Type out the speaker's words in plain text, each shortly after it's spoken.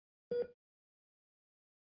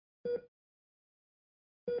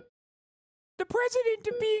president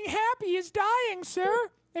of being happy is dying, sir.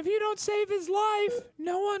 If you don't save his life,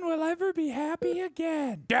 no one will ever be happy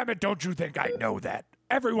again. Damn it, don't you think I know that?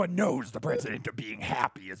 Everyone knows the president of being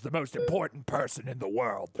happy is the most important person in the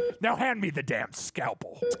world. Now hand me the damn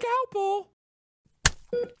scalpel. Scalpel?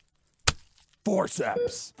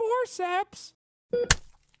 Forceps. Forceps?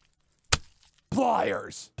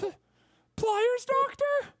 Pliers. Pliers,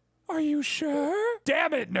 doctor? Are you sure?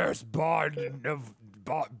 Damn it, Nurse Barnavar.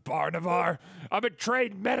 I'm a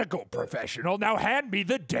trained medical professional. Now hand me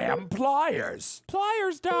the damn pliers.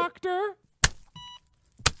 Pliers, doctor.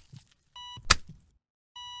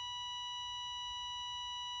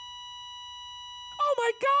 Oh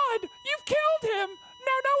my God! You've killed him!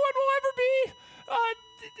 Now no one will ever be,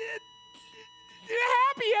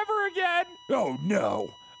 happy ever again! Oh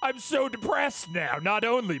no! I'm so depressed now, not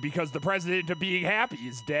only because the president of being happy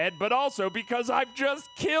is dead, but also because I've just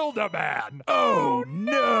killed a man! Oh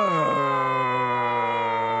no!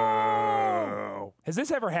 Has this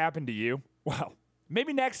ever happened to you? Well,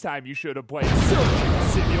 maybe next time you should have played Surgeon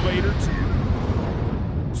Simulator 2.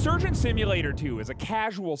 Surgeon Simulator 2 is a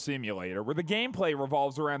casual simulator where the gameplay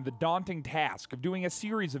revolves around the daunting task of doing a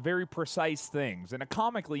series of very precise things in a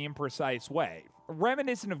comically imprecise way,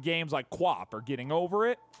 reminiscent of games like QWOP or Getting Over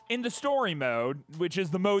It. In the story mode, which is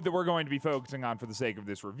the mode that we're going to be focusing on for the sake of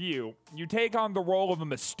this review, you take on the role of a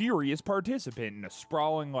mysterious participant in a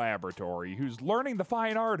sprawling laboratory who's learning the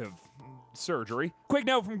fine art of surgery. Quick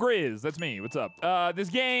note from Grizz, that's me, what's up? This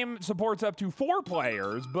game supports up to 4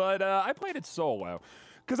 players, but I played it solo.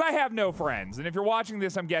 Because I have no friends, and if you're watching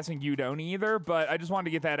this, I'm guessing you don't either, but I just wanted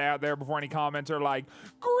to get that out there before any comments are like,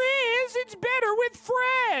 Grizz, it's better with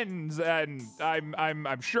friends! And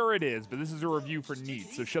I'm sure it is, but this is a review for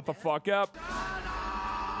Neat, so shut the fuck up.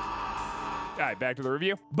 Alright, back to the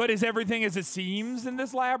review. But is everything as it seems in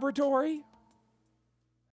this laboratory?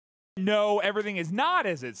 No, everything is not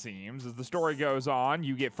as it seems. As the story goes on,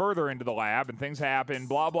 you get further into the lab and things happen,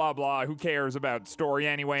 blah, blah, blah. Who cares about story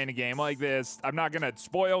anyway in a game like this? I'm not going to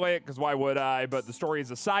spoil it, because why would I? But the story is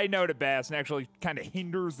a side note at best and actually kind of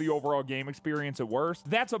hinders the overall game experience at worst.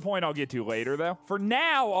 That's a point I'll get to later, though. For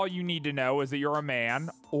now, all you need to know is that you're a man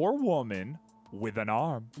or woman with an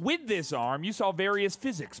arm. With this arm, you solve various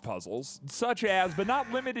physics puzzles, such as, but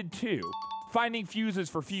not limited to, finding fuses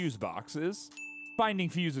for fuse boxes, finding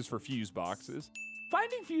fuses for fuse boxes,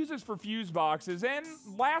 and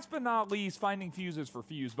last but not least, finding fuses for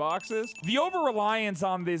fuse boxes. The over-reliance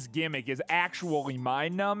on this gimmick is actually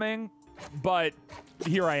mind-numbing, but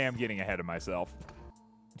here I am getting ahead of myself.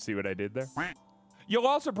 See what I did there? You'll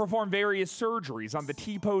also perform various surgeries on the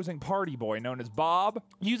T-posing party boy known as Bob,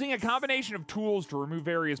 using a combination of tools to remove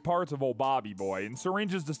various parts of old Bobby boy, and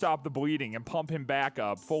syringes to stop the bleeding and pump him back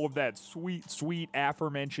up full of that sweet, sweet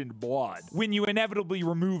aforementioned blood when you inevitably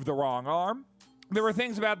remove the wrong arm. There were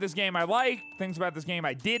things about this game I liked, things about this game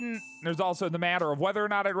I didn't. There's also the matter of whether or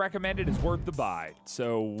not I'd recommend it is worth the buy.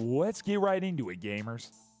 So let's get right into it, gamers.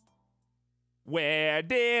 Where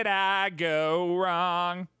did I go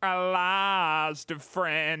wrong? I lost a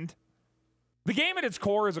friend. The game at its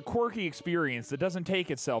core is a quirky experience that doesn't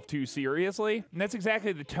take itself too seriously, and that's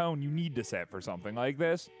exactly the tone you need to set for something like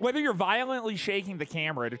this. Whether you're violently shaking the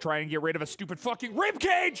camera to try and get rid of a stupid fucking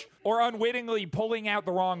ribcage, or unwittingly pulling out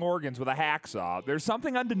the wrong organs with a hacksaw, there's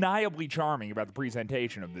something undeniably charming about the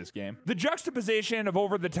presentation of this game. The juxtaposition of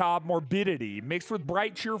over-the-top morbidity mixed with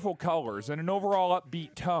bright, cheerful colors and an overall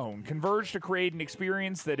upbeat tone converge to create an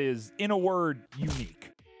experience that is, in a word, unique.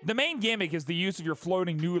 The main gimmick is the use of your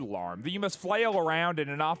floating noodle arm that you must flail around in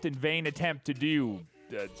an often vain attempt to do,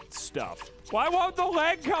 stuff. Why won't the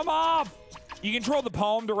leg come off? You control the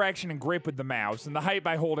palm direction and grip with the mouse, and the height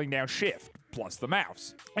by holding down shift, plus the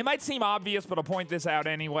mouse. It might seem obvious, but I'll point this out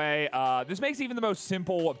anyway. This makes even the most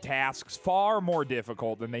simple of tasks far more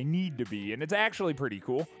difficult than they need to be, and it's actually pretty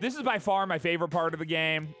cool. This is by far my favorite part of the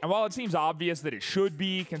game, and while it seems obvious that it should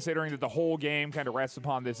be, considering that the whole game kind of rests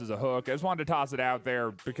upon this as a hook, I just wanted to toss it out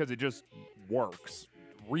there because it just works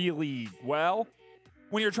really well.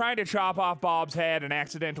 When you're trying to chop off Bob's head and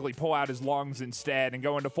accidentally pull out his lungs instead and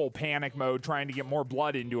go into full panic mode trying to get more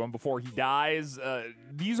blood into him before he dies,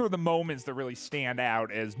 these are the moments that really stand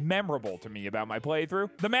out as memorable to me about my playthrough.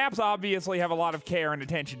 The maps obviously have a lot of care and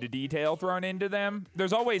attention to detail thrown into them.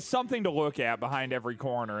 There's always something to look at behind every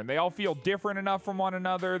corner, and they all feel different enough from one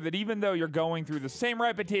another that even though you're going through the same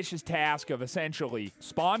repetitious task of essentially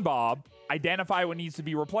spawn Bob, identify what needs to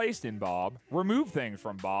be replaced in Bob, remove things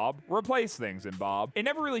from Bob, replace things in Bob, it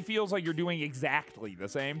never really feels like you're doing exactly the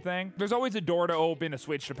same thing. There's always a door to open, a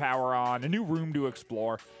switch to power on, a new room to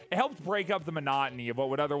explore. It helps break up the monotony of what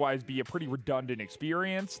would otherwise be a pretty redundant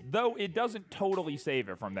experience, though it doesn't totally save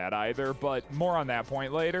it from that either, but more on that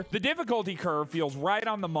point later. The difficulty curve feels right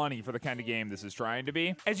on the money for the kind of game this is trying to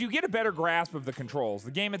be. As you get a better grasp of the controls, the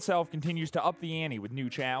game itself continues to up the ante with new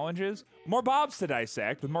challenges, more bobs to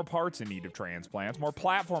dissect with more parts in need of transplants, more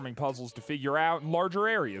platforming puzzles to figure out, and larger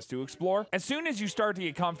areas to explore. As soon as you start to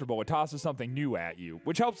get comfortable, it tosses something new at you,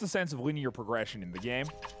 which helps the sense of linear progression in the game.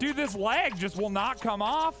 Dude, this lag just will not come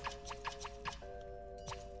off.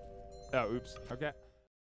 Oh, oops. Okay.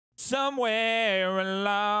 Somewhere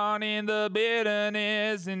along in the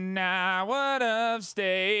bitterness, and I would have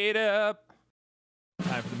stayed up.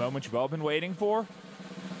 Time for the moment you've all been waiting for.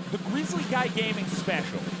 The Grizzly Guy Gaming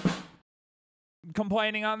Special.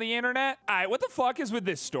 Complaining on the internet? Alright, what the fuck is with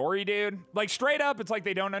this story, dude? Like, straight up, it's like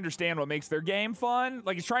they don't understand what makes their game fun.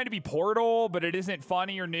 Like, it's trying to be Portal, but it isn't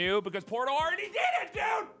funny or new because Portal already did it,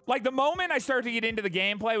 dude! Like, the moment I start to get into the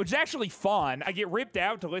gameplay, which is actually fun, I get ripped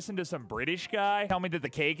out to listen to some British guy tell me that the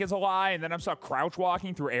cake is a lie, and then I'm stuck crouch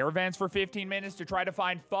walking through air vents for 15 minutes to try to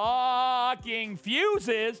find fucking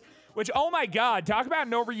fuses. Which, oh my god, talk about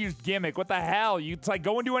an overused gimmick. What the hell? It's like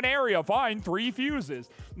go into an area, find 3 fuses.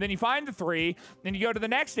 And then you find the 3, then you go to the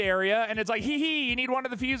next area, and it's like, hee, you need one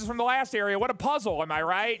of the fuses from the last area. What a puzzle, am I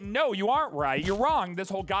right? No, you aren't right. You're wrong. This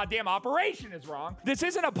whole goddamn operation is wrong. This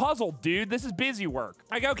isn't a puzzle, dude. This is busy work.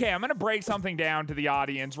 Like, okay, I'm gonna break something down to the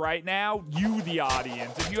audience right now. You, the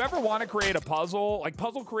audience. If you ever want to create a puzzle, like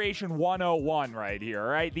Puzzle Creation 101 right here, all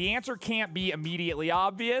right? The answer can't be immediately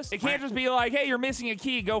obvious. It can't just be like, hey, you're missing a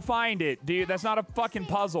key, go find it, dude. That's not a fucking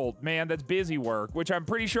puzzle, man. That's busy work, which I'm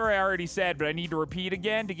pretty sure I already said, but I need to repeat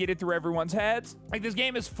again to get it through everyone's heads. Like, this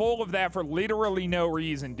game is full of that for literally no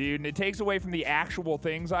reason, dude, and it takes away from the actual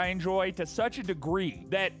things I enjoy to such a degree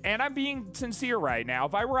that, and I'm being sincere right now,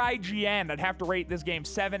 if I were IGN, I'd have to rate this game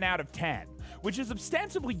 7 out of 10. Which is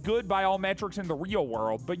ostensibly good by all metrics in the real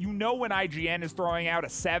world, but you know when IGN is throwing out a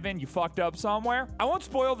 7, you fucked up somewhere. I won't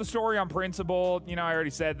spoil the story on principle, you know, I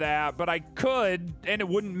already said that, but I could, and it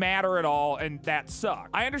wouldn't matter at all, and that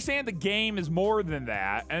sucks. I understand the game is more than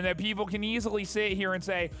that, and that people can easily sit here and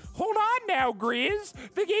say, hold on now, Grizz,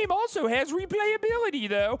 the game also has replayability,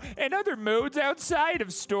 though, and other modes outside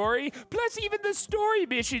of story, plus even the story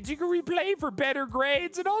missions you can replay for better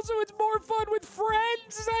grades, and also it's more fun with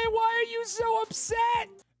friends. Why are you so upset?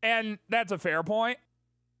 And that's a fair point.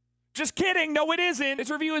 Just kidding, no it isn't. This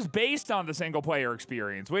review is based on the single player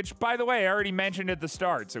experience, which, by the way, I already mentioned at the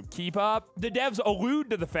start, so keep up. The devs allude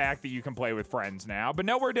to the fact that you can play with friends now, but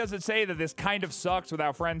nowhere does it say that this kind of sucks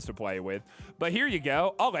without friends to play with. But here you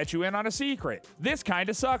go, I'll let you in on a secret. This kind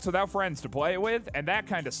of sucks without friends to play with, and that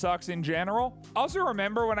kind of sucks in general. Also,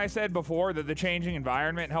 remember when I said before that the changing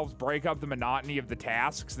environment helps break up the monotony of the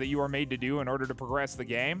tasks that you are made to do in order to progress the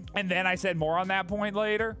game? And then I said more on that point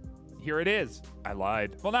later. Here it is. I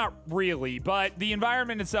lied. Well, not really, but the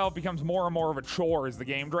environment itself becomes more and more of a chore as the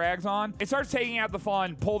game drags on. It starts taking out the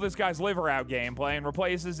fun, pull this guy's liver out gameplay and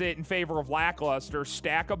replaces it in favor of lackluster,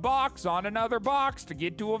 stack a box on another box to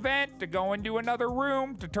get to a vent, to go into another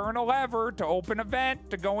room, to turn a lever, to open a vent,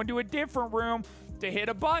 to go into a different room, to hit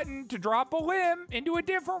a button, to drop a limb into a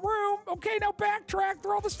different room. Okay, now backtrack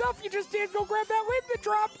through all the stuff you just did. Go grab that limb that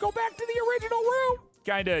dropped. Go back to the original room.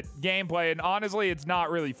 Kind of gameplay, and honestly, it's not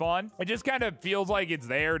really fun. It just kind of feels like it's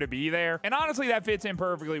there to be there. And honestly, that fits in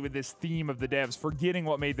perfectly with this theme of the devs forgetting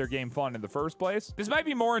what made their game fun in the first place. This might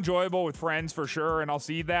be more enjoyable with friends for sure, and I'll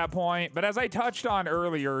cede that point. But as I touched on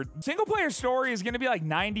earlier, single player story is going to be like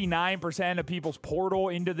 99% of people's portal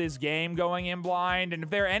into this game going in blind. And if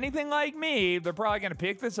they're anything like me, they're probably going to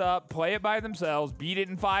pick this up, play it by themselves, beat it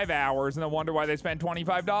in 5 hours, and then wonder why they spent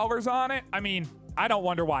 $25 on it. I mean, I don't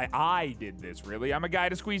wonder why I did this, really. I'm a guy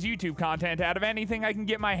to squeeze YouTube content out of anything I can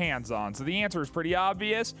get my hands on, so the answer is pretty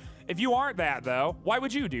obvious. If you aren't that, though, why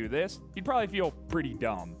would you do this? You'd probably feel pretty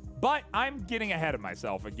dumb. But I'm getting ahead of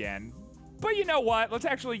myself again. But you know what? Let's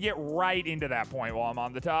actually get right into that point while I'm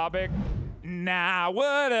on the topic. Now I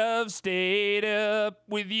would have stayed up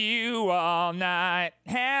with you all night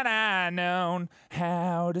had I known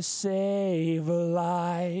how to save a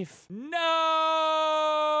life. No!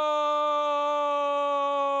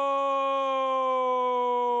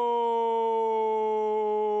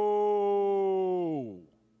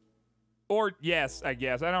 Or, yes, I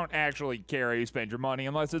guess. I don't actually care how you spend your money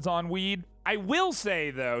unless it's on weed. I will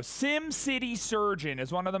say, though, SimCity Surgeon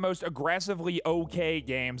is one of the most aggressively okay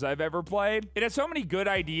games I've ever played. It has so many good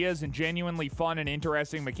ideas and genuinely fun and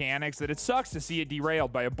interesting mechanics that it sucks to see it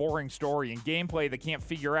derailed by a boring story and gameplay that can't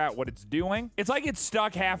figure out what it's doing. It's like it's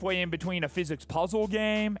stuck halfway in between a physics puzzle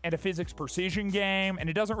game and a physics precision game, and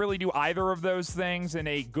it doesn't really do either of those things in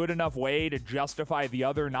a good enough way to justify the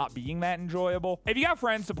other not being that enjoyable. If you got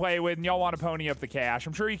friends to play with and y'all want to pony up the cash,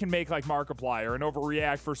 I'm sure you can make like Markiplier and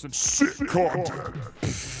overreact for some sick content.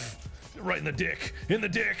 Right in the dick. In the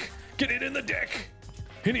dick. Get it in the dick.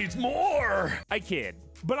 He needs more. I kid.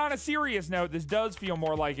 But on a serious note, this does feel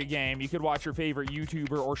more like a game you could watch your favorite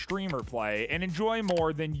YouTuber or streamer play and enjoy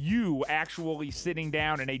more than you actually sitting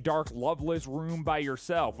down in a dark, loveless room by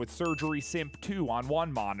yourself with Surgery Simp 2 on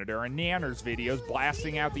one monitor and Nanner's videos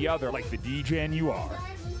blasting out the other like the degen you are.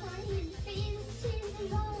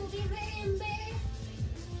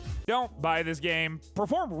 Don't buy this game.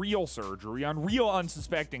 Perform real surgery on real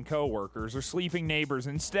unsuspecting coworkers or sleeping neighbors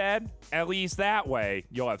instead. At least that way,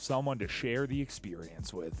 you'll have someone to share the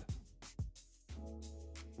experience with.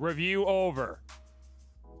 Review over.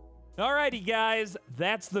 Alrighty, guys,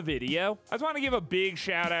 that's the video. I just want to give a big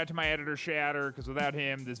shout out to my editor, Shatter, because without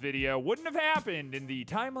him, this video wouldn't have happened in the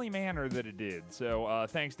timely manner that it did. So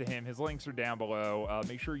thanks to him. His links are down below.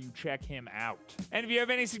 Make sure you check him out. And if you have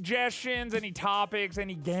any suggestions, any topics,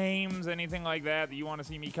 any games, anything like that you want to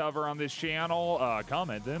see me cover on this channel,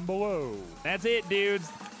 comment them below. That's it, dudes.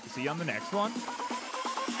 See you on the next one.